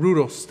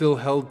 Ruto still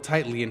held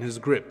tightly in his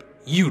grip.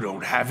 "You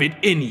don't have it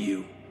in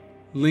you."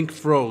 Link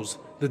froze,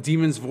 the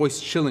demon's voice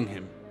chilling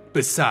him.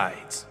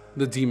 "Besides,"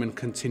 the demon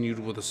continued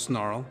with a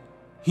snarl,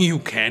 "you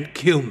can't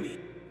kill me."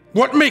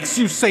 "What makes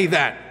you say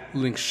that?"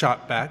 Link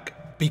shot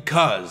back.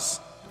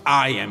 "Because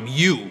I am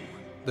you,"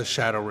 the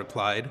shadow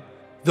replied.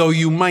 "Though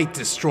you might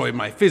destroy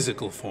my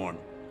physical form,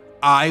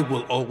 I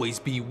will always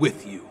be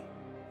with you."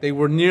 They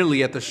were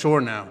nearly at the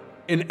shore now.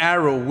 An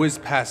arrow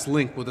whizzed past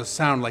Link with a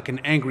sound like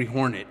an angry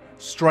hornet,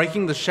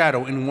 striking the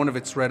shadow in one of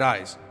its red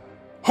eyes.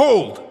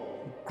 "Hold!"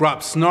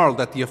 Grop snarled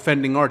at the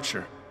offending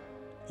archer.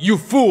 "You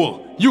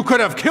fool! You could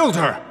have killed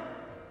her!"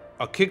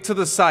 A kick to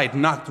the side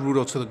knocked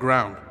Ruto to the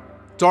ground.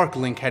 Dark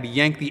Link had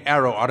yanked the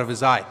arrow out of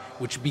his eye,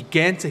 which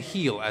began to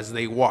heal as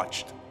they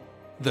watched.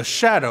 The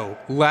shadow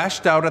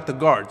lashed out at the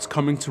guards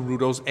coming to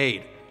Ruto's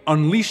aid,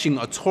 unleashing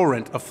a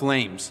torrent of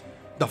flames.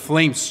 The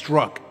flames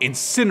struck,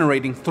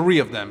 incinerating 3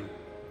 of them.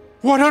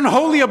 "What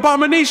unholy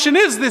abomination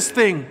is this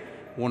thing?"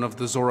 one of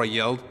the Zora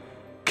yelled.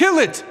 "Kill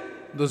it!"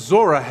 The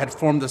Zora had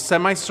formed a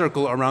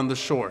semicircle around the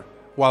shore,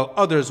 while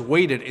others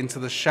waded into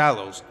the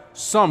shallows.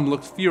 Some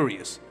looked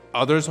furious,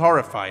 others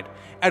horrified,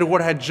 at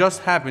what had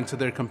just happened to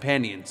their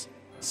companions.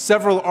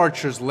 Several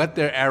archers let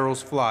their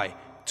arrows fly.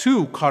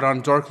 2 caught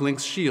on Dark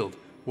Link's shield,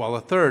 while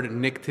a third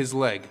nicked his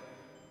leg.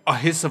 A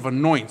hiss of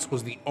annoyance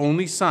was the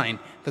only sign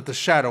that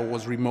the shadow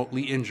was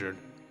remotely injured.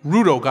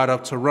 Ruto got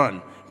up to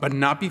run, but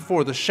not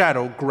before the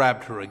shadow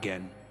grabbed her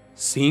again.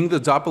 Seeing the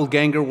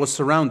doppelganger was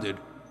surrounded,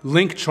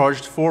 Link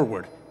charged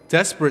forward,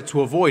 desperate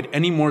to avoid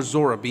any more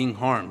Zora being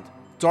harmed.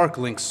 Dark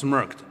Link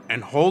smirked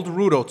and hauled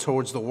Ruto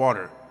towards the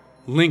water.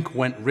 Link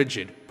went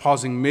rigid,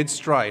 pausing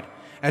mid-stride,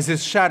 as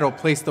his shadow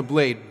placed the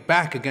blade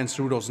back against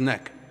Ruto's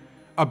neck.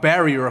 A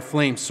barrier of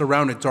flame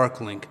surrounded Dark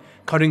Link,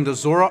 cutting the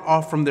Zora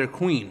off from their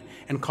queen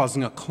and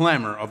causing a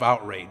clamor of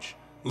outrage.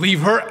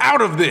 "Leave her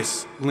out of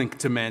this!" Link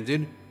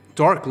demanded.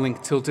 Dark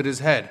Link tilted his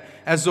head,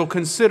 as though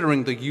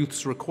considering the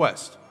youth's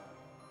request.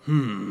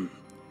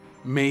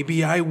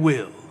 Maybe I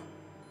will."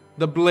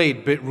 The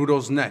blade bit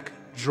Ruto's neck,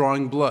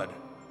 drawing blood.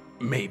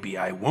 "Maybe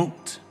I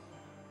won't."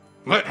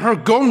 "Let her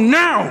go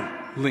now!"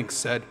 Link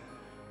said.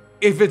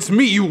 "If it's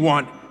me you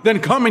want, then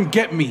come and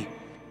get me.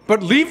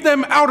 But leave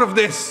them out of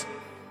this!"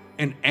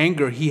 An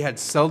anger he had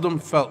seldom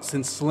felt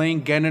since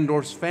slaying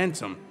Ganondorf's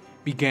phantom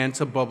began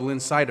to bubble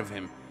inside of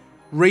him,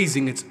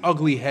 raising its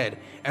ugly head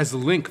as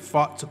Link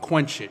fought to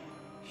quench it.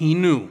 He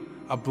knew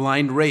a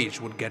blind rage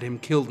would get him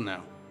killed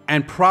now,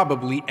 and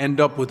probably end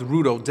up with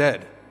Ruto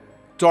dead.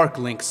 Dark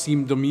Link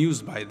seemed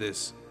amused by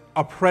this,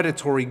 a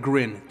predatory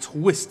grin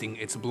twisting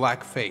its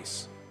black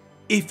face.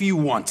 "If you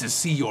want to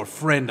see your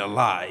friend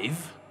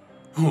alive,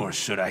 or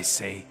should I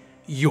say,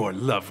 your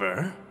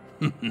lover?"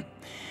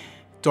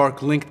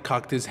 Dark Link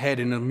cocked his head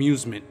in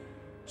amusement,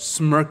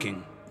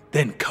 smirking.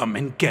 "Then come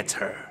and get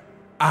her.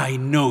 I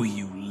know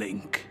you,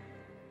 Link.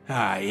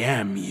 I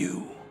am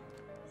you."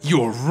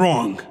 "You're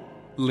wrong,"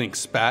 Link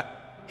spat,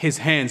 his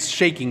hands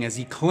shaking as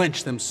he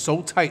clenched them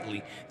so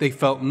tightly they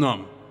felt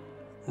numb.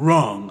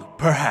 "Wrong,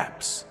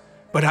 perhaps,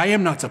 but I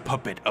am not a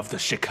puppet of the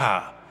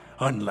Shika,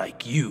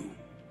 unlike you.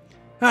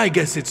 I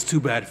guess it's too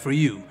bad for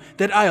you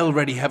that I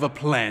already have a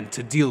plan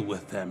to deal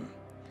with them.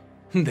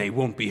 They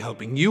won't be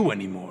helping you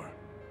anymore."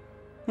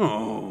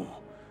 "Oh,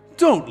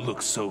 don't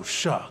look so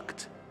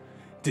shocked.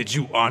 Did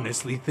you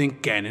honestly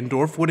think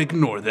Ganondorf would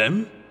ignore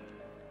them?"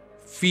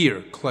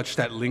 Fear clutched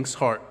at Link's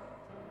heart.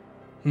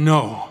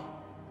 No.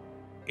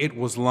 It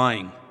was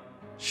lying.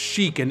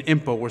 Sheik and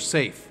Impa were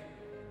safe.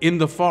 In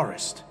the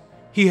forest.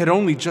 He had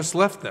only just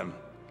left them.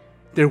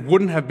 There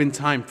wouldn't have been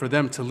time for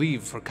them to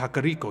leave for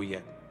Kakariko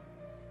yet.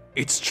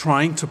 "It's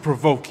trying to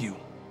provoke you."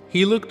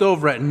 He looked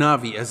over at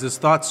Navi as his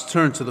thoughts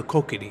turned to the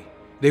Kokiri.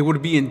 They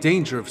would be in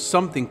danger if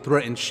something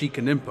threatened Sheik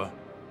and Impa.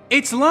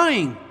 "It's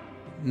lying,"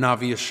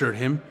 Navi assured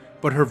him,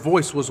 but her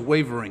voice was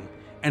wavering,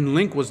 and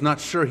Link was not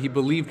sure he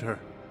believed her.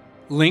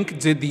 Link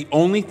did the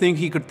only thing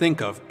he could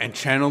think of and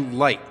channeled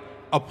light,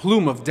 a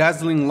plume of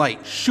dazzling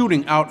light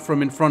shooting out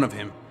from in front of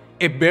him.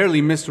 It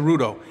barely missed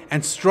Ruto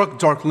and struck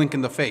Dark Link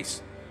in the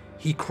face.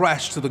 He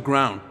crashed to the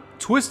ground,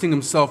 twisting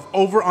himself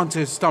over onto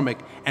his stomach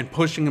and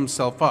pushing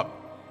himself up.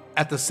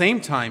 At the same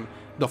time,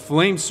 the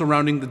flames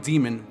surrounding the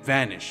demon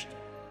vanished.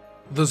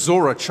 The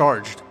Zora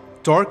charged.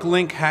 Dark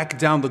Link hacked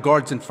down the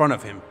guards in front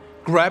of him,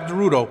 grabbed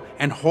Ruto,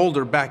 and hauled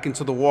her back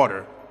into the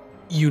water.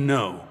 You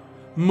know,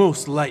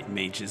 most light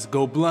mages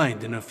go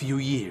blind in a few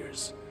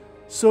years,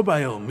 so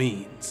by all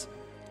means,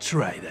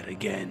 try that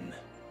again.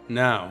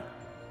 Now,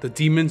 the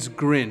demon's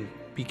grin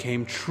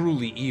became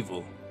truly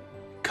evil.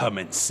 Come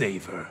and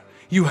save her.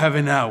 You have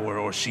an hour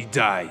or she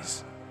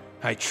dies.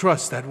 I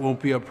trust that won't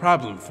be a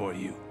problem for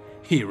you,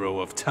 hero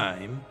of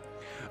time.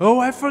 Oh,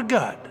 I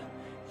forgot.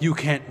 You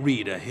can't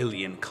read a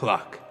Hylian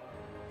clock.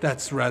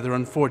 That's rather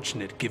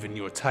unfortunate given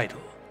your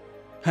title.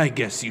 I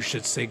guess you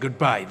should say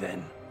goodbye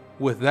then.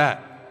 With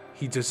that,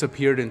 he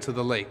disappeared into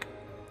the lake.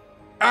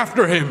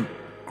 After him!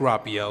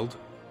 Grop yelled.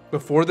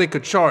 Before they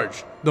could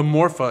charge, the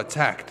Morpha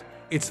attacked,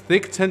 its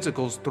thick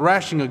tentacles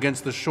thrashing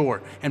against the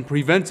shore and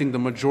preventing the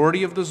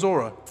majority of the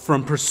Zora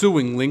from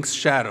pursuing Link's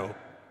shadow.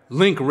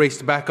 Link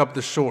raced back up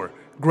the shore,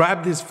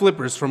 grabbed his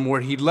flippers from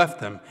where he'd left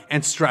them,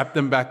 and strapped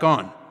them back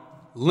on.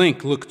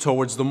 Link looked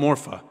towards the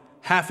Morpha,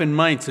 half in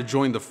mind to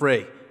join the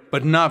fray,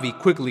 but Navi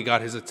quickly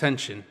got his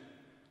attention.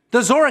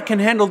 The Zora can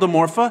handle the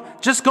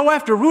Morpha, just go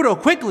after Ruto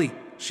quickly,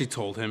 she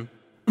told him.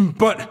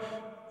 But,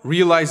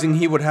 realizing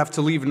he would have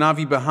to leave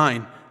Navi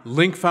behind,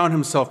 Link found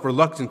himself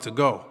reluctant to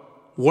go.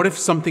 What if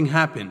something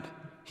happened?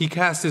 He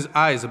cast his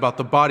eyes about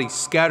the bodies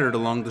scattered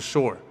along the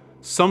shore,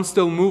 some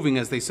still moving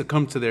as they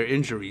succumbed to their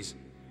injuries.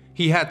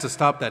 He had to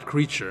stop that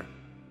creature.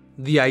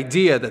 The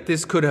idea that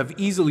this could have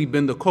easily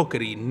been the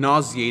Kokiri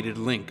nauseated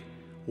Link.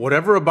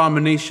 Whatever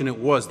abomination it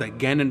was that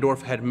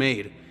Ganondorf had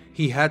made,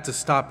 he had to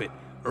stop it,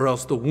 or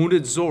else the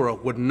wounded Zora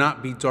would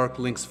not be Dark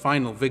Link's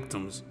final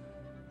victims.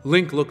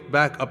 Link looked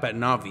back up at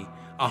Navi,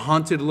 a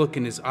haunted look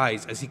in his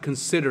eyes as he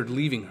considered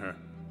leaving her.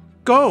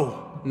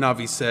 Go,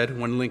 Navi said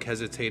when Link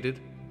hesitated.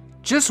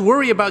 Just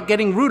worry about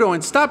getting Ruto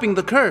and stopping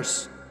the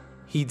curse.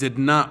 He did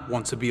not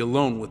want to be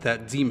alone with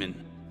that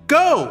demon.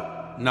 Go!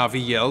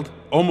 Navi yelled,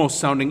 almost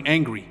sounding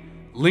angry.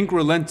 Link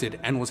relented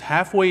and was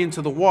halfway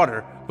into the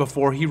water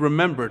before he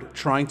remembered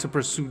trying to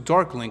pursue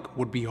Dark Link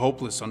would be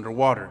hopeless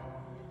underwater.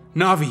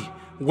 Navi,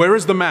 where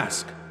is the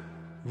mask?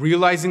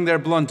 Realizing their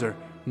blunder,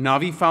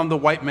 Navi found the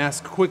white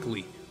mask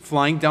quickly,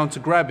 flying down to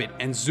grab it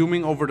and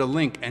zooming over to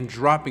Link and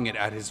dropping it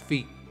at his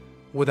feet.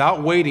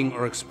 Without waiting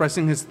or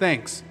expressing his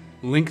thanks,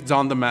 Link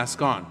donned the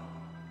mask on.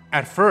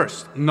 At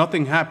first,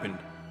 nothing happened.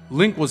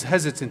 Link was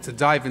hesitant to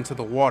dive into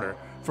the water,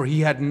 for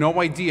he had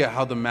no idea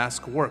how the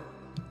mask worked.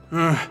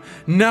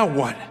 Now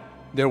what?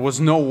 There was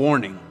no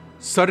warning.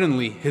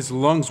 Suddenly, his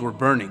lungs were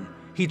burning.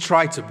 He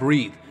tried to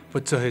breathe,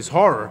 but to his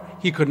horror,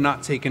 he could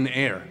not take in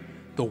air.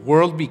 The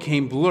world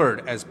became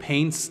blurred as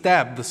pain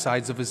stabbed the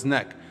sides of his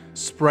neck,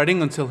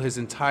 spreading until his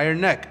entire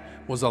neck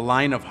was a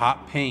line of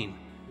hot pain.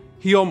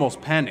 He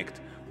almost panicked,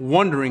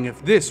 wondering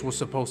if this was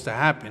supposed to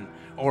happen,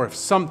 or if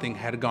something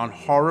had gone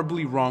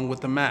horribly wrong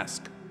with the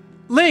mask.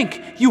 Link,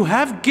 you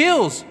have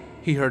gills!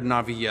 He heard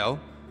Navi yell.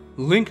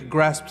 Link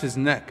grasped his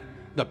neck,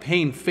 the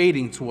pain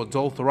fading to a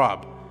dull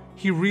throb.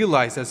 He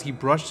realized as he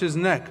brushed his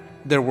neck,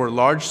 there were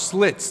large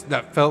slits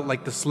that felt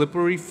like the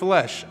slippery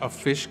flesh of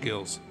fish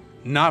gills.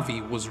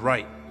 Navi was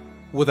right.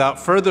 Without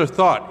further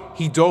thought,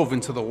 he dove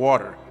into the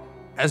water.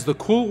 As the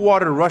cool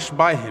water rushed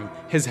by him,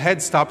 his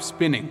head stopped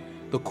spinning.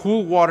 The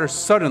cool water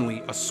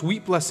suddenly a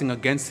sweet blessing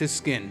against his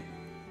skin.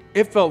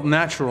 It felt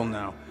natural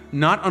now,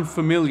 not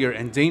unfamiliar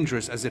and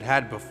dangerous as it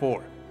had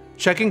before.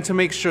 Checking to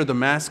make sure the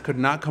mask could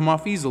not come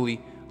off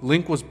easily,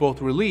 Link was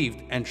both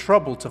relieved and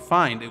troubled to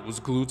find it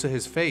was glued to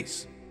his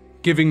face.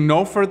 Giving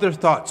no further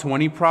thought to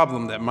any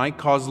problem that might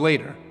cause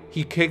later,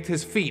 he kicked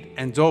his feet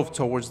and dove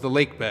towards the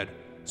lake bed.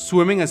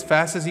 Swimming as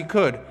fast as he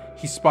could,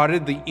 he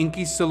spotted the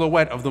inky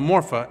silhouette of the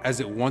Morpha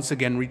as it once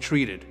again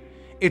retreated.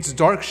 Its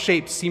dark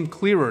shape seemed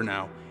clearer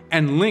now,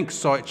 and Link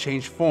saw it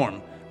change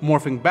form,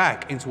 morphing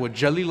back into a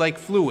jelly-like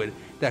fluid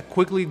that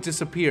quickly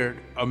disappeared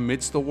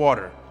amidst the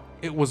water.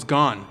 It was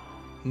gone,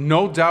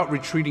 no doubt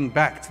retreating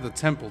back to the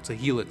temple to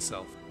heal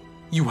itself.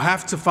 You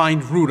have to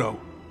find Ruto.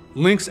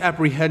 Link's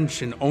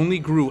apprehension only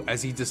grew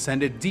as he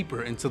descended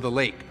deeper into the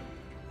lake.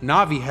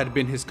 Navi had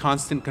been his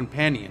constant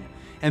companion,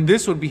 and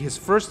this would be his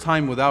first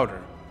time without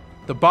her.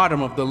 The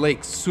bottom of the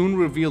lake soon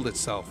revealed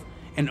itself,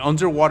 an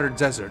underwater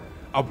desert,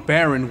 a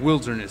barren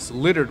wilderness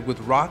littered with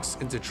rocks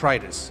and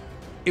detritus.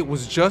 It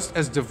was just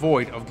as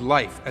devoid of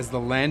life as the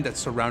land that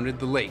surrounded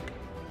the lake.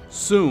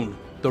 Soon,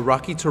 the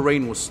rocky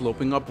terrain was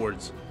sloping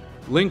upwards.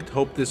 Link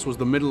hoped this was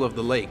the middle of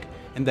the lake,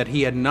 and that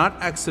he had not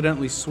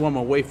accidentally swum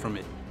away from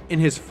it. In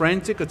his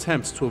frantic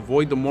attempts to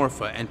avoid the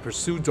Morpha and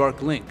pursue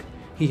Dark Link,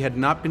 he had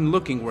not been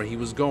looking where he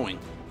was going.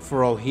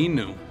 For all he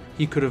knew,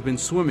 he could have been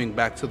swimming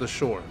back to the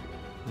shore.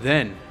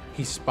 Then,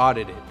 he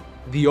spotted it,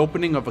 the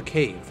opening of a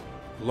cave,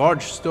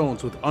 large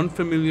stones with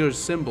unfamiliar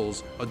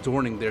symbols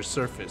adorning their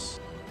surface.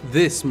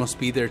 This must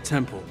be their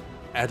temple.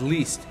 At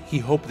least, he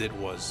hoped it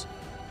was.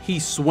 He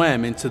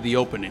swam into the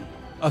opening,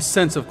 a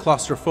sense of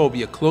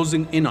claustrophobia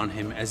closing in on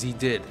him as he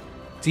did.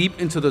 Deep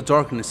into the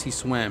darkness he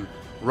swam,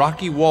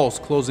 rocky walls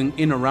closing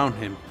in around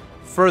him,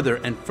 further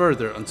and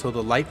further until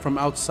the light from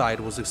outside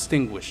was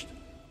extinguished.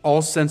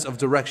 All sense of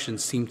direction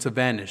seemed to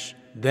vanish.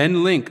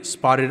 Then Link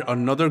spotted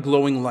another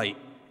glowing light,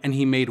 and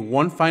he made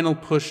one final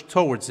push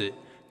towards it,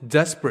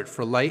 desperate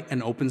for light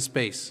and open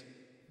space.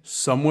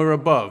 Somewhere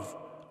above,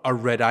 a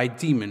red-eyed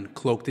demon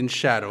cloaked in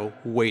shadow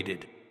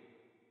waited.